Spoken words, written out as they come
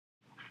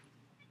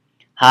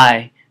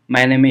Hi,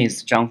 my name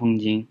is Zhang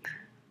Fengjing.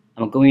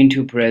 I'm going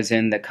to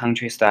present the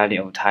country study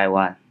of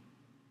Taiwan.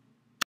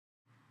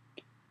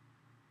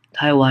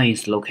 Taiwan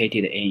is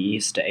located in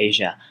East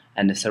Asia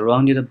and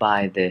surrounded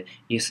by the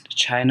East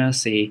China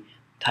Sea,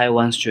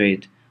 Taiwan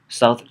Strait,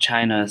 South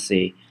China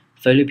Sea,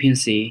 Philippine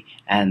Sea,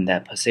 and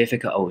the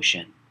Pacific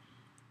Ocean.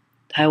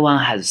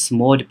 Taiwan has a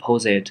small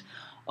deposit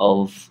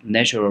of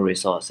natural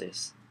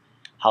resources.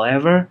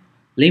 However,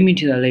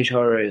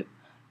 limited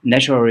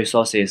natural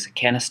resources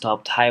can't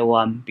stop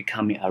Taiwan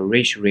becoming a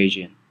rich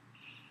region.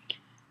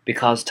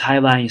 Because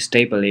Taiwan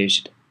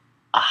established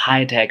a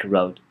high-tech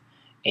road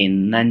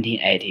in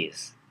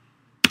 1980s.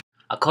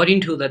 According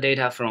to the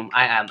data from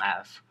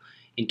IMF,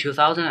 in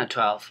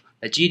 2012,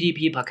 the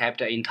GDP per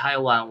capita in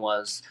Taiwan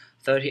was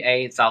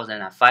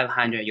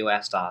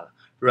 $38,500,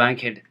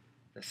 ranked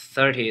the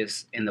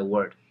 30th in the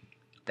world.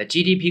 The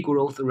GDP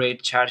growth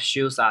rate chart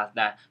shows us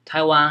that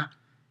Taiwan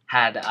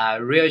had a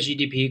real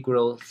GDP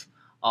growth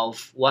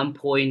of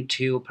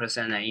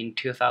 1.2% in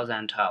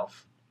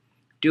 2012.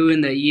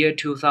 During the year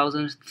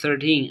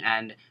 2013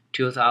 and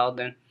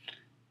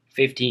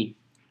 2015,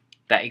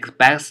 the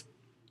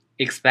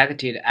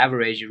expected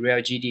average real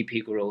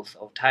GDP growth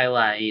of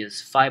Taiwan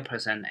is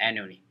 5%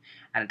 annually,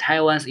 and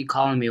Taiwan's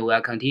economy will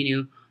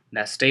continue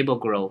the stable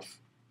growth.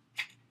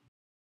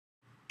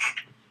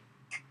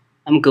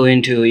 I'm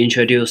going to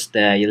introduce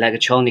the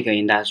electronic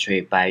industry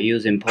by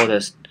using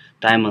Porter's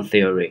diamond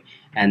theory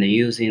and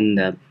using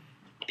the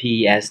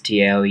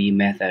PSTLE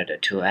method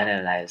to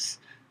analyze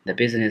the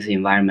business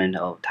environment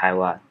of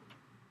Taiwan.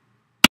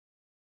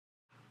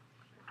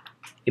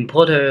 In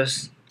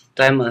Porter's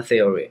diamond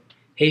theory,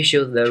 he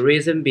shows the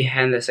reason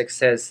behind the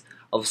success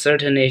of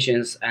certain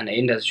nations and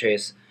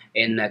industries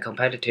in a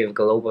competitive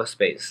global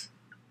space.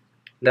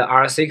 There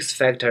are 6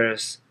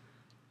 factors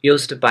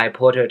used by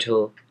Porter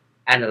to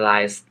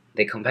analyze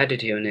the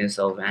competitiveness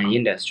of an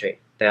industry.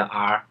 There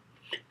are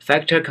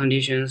factor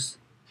conditions,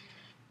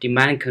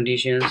 demand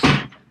conditions,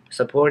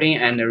 supporting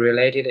and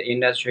related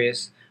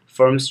industries,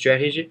 firm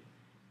strategy,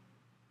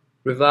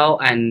 rival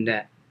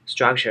and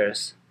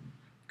structures,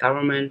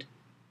 government,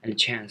 and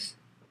chance.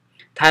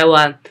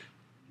 Taiwan,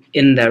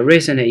 in the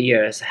recent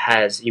years,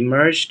 has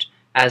emerged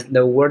as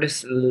the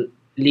world's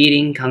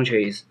leading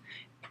countries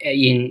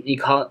in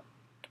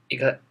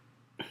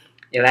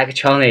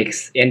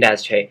electronics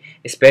industry,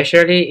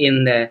 especially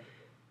in the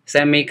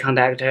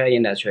semiconductor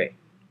industry.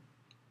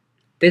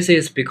 This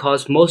is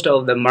because most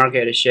of the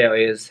market share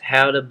is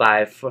held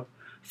by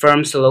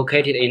firms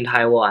located in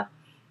Taiwan.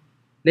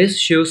 This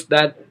shows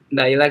that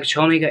the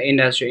electronic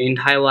industry in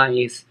Taiwan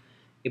is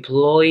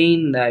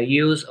employing the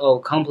use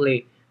of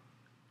company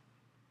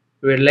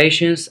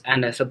relations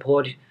and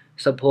support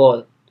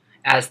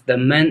as the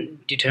main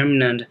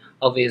determinant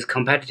of its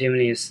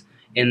competitiveness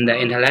in the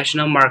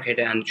international market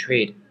and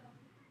trade.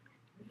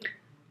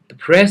 The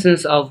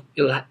presence of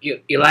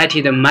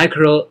united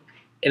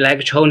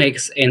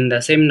microelectronics in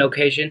the same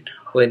location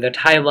with the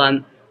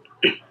Taiwan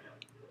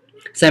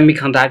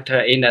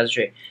semiconductor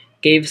industry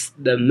gives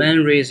the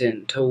main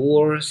reason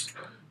towards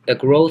the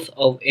growth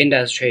of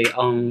industry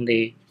on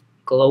the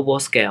global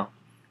scale.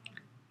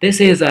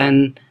 This is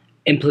an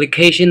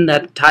implication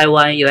that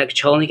Taiwan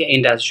electronic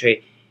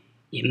industry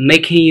is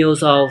making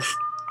use of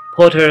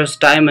Porter's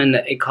diamond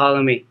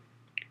economic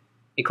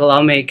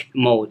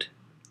mode.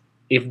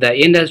 If the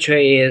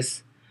industry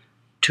is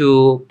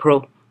to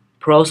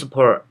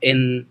prosper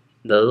in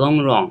the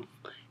long run,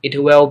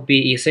 it will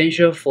be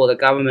essential for the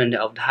government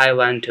of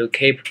Taiwan to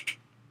keep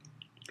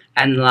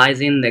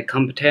analyzing the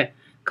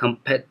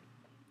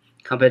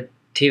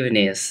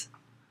competitiveness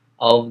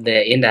of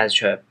the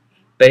industry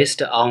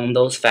based on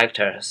those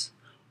factors,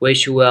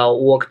 which will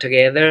work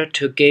together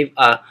to give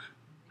a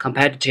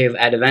competitive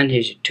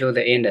advantage to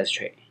the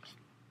industry.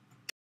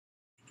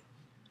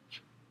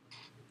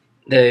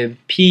 The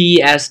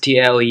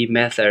PSTLE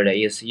method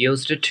is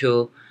used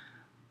to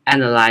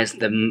analyze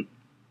the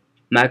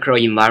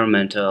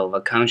microenvironment of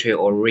a country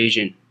or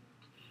region.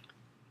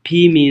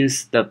 P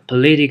means the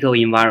political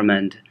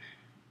environment,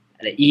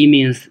 and E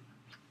means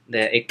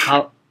the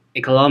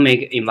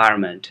economic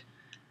environment.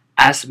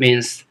 S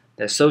means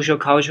the social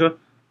cultural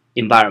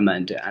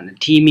environment, and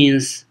T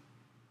means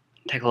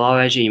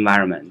technology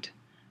environment.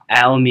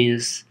 L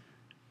means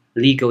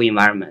legal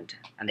environment,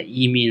 and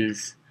E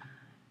means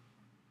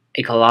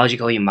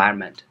ecological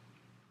environment.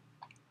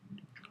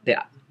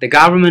 The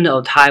government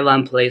of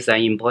Taiwan plays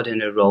an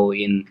important role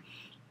in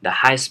the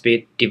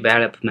high-speed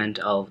development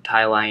of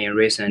Taiwan in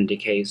recent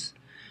decades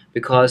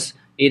because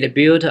it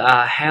built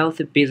a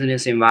healthy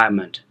business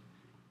environment.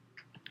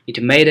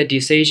 It made a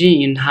decision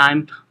in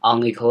time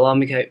on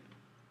economic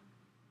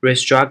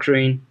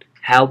restructuring,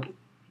 helped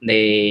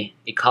the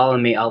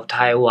economy of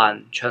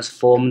Taiwan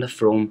transformed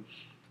from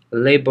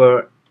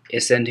labor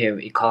incentive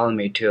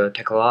economy to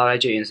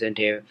technology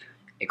incentive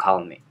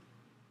economy.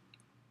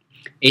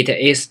 It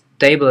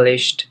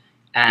established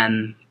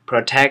and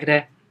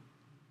protected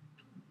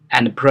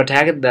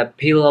the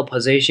pillar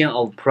position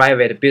of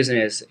private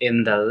business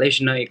in the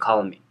national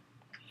economy.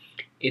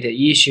 It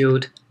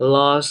issued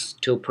laws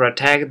to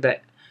protect the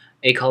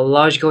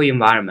ecological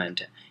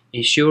environment,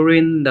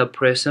 ensuring the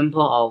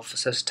principle of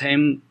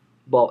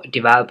sustainable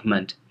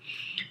development.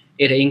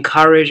 It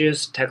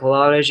encourages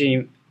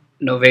technology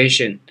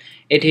innovation.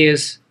 It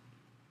is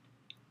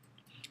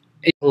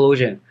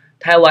inclusion.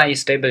 Taiwan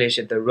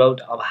established the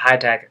road of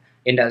high-tech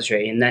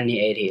industry in the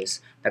 1980s.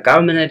 The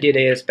government did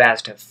its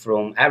best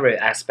from every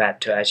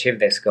aspect to achieve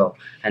this goal,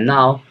 and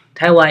now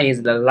Taiwan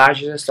is the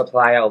largest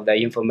supplier of the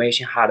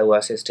information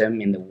hardware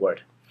system in the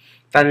world.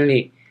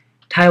 Finally,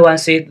 Taiwan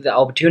seized the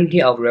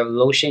opportunity of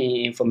revolution in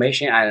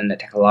information and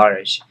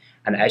technology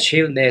and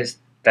achieved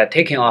the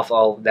taking off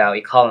of the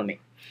economy.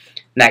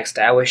 Next,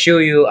 I will show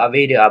you a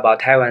video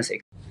about Taiwan's.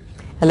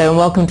 Hello and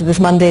welcome to this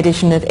Monday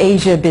edition of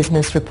Asia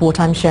Business Report.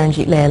 I'm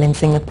Sharonjit Lail in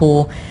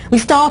Singapore. We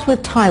start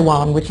with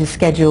Taiwan, which is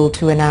scheduled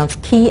to announce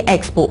key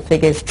export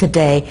figures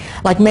today.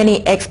 Like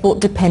many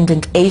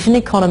export-dependent Asian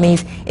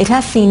economies, it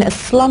has seen a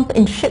slump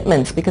in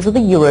shipments because of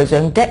the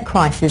Eurozone debt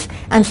crisis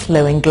and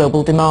slowing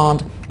global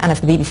demand. And as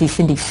the BBC's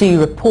Cindy Su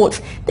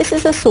reports, this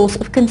is a source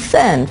of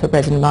concern for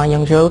President Ma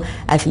Ying-jeou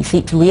as he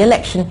seeks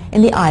re-election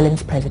in the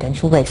island's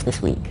presidential race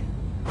this week.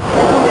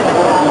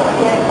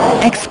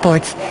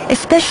 Exports,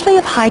 especially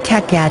of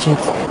high-tech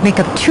gadgets, make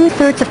up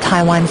two-thirds of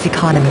Taiwan's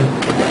economy.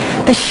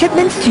 The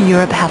shipments to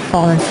Europe have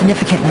fallen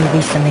significantly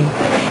recently,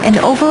 and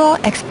overall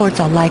exports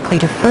are likely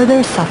to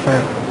further suffer.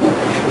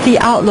 The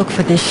outlook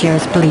for this year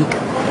is bleak.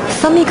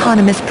 Some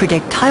economists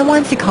predict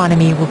Taiwan's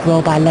economy will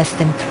grow by less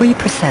than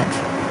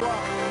 3%.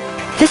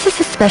 This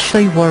is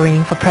especially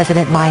worrying for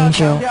President Ma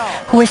Ying-jeou,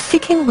 who is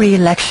seeking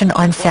re-election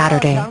on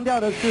Saturday.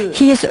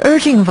 He is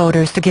urging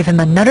voters to give him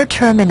another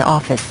term in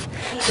office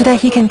so that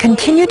he can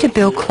continue to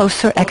build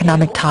closer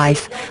economic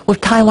ties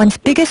with Taiwan's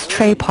biggest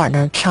trade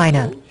partner,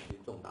 China.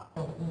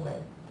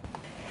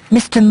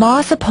 Mr.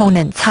 Ma's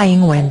opponent, Tsai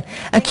Ing-wen,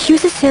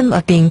 accuses him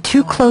of being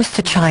too close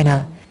to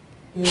China.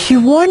 She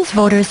warns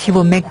voters he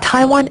will make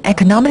Taiwan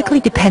economically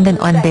dependent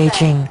on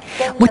Beijing,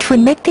 which would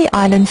make the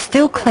island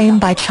still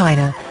claimed by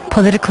China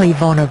politically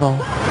vulnerable.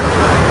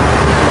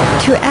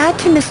 To add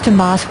to Mr.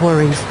 Ma's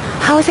worries,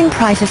 housing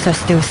prices are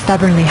still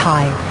stubbornly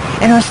high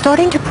and are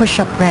starting to push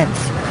up rents,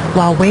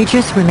 while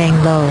wages remain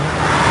low.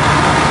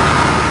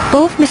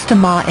 Both Mr.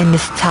 Ma and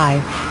Ms.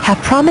 Tsai have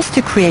promised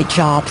to create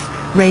jobs,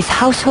 raise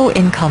household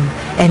income,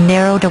 and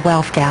narrow the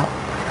wealth gap.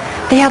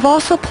 They have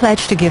also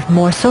pledged to give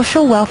more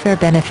social welfare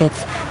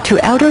benefits to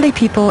elderly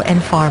people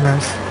and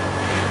farmers.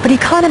 But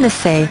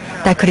economists say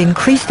that could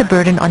increase the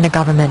burden on the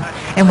government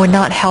and would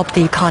not help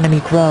the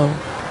economy grow.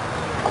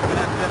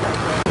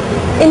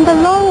 In the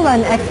long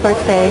run, experts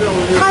say,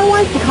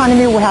 Taiwan's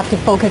economy will have to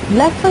focus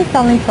less on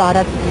selling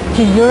products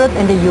to Europe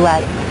and the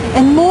US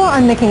and more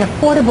on making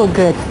affordable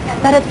goods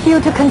that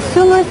appeal to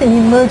consumers in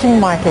emerging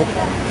markets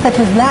such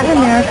as Latin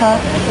America,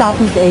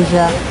 Southeast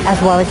Asia,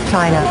 as well as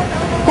China.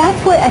 That's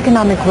where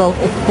economic growth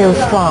is still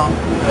strong.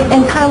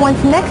 And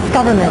Taiwan's next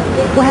government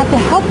will have to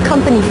help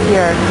companies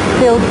here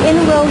build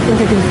inroads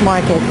into these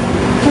markets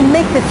to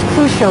make this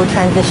crucial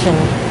transition.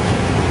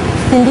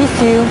 Cindy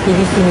Su,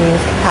 BBC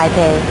News,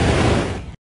 Taipei.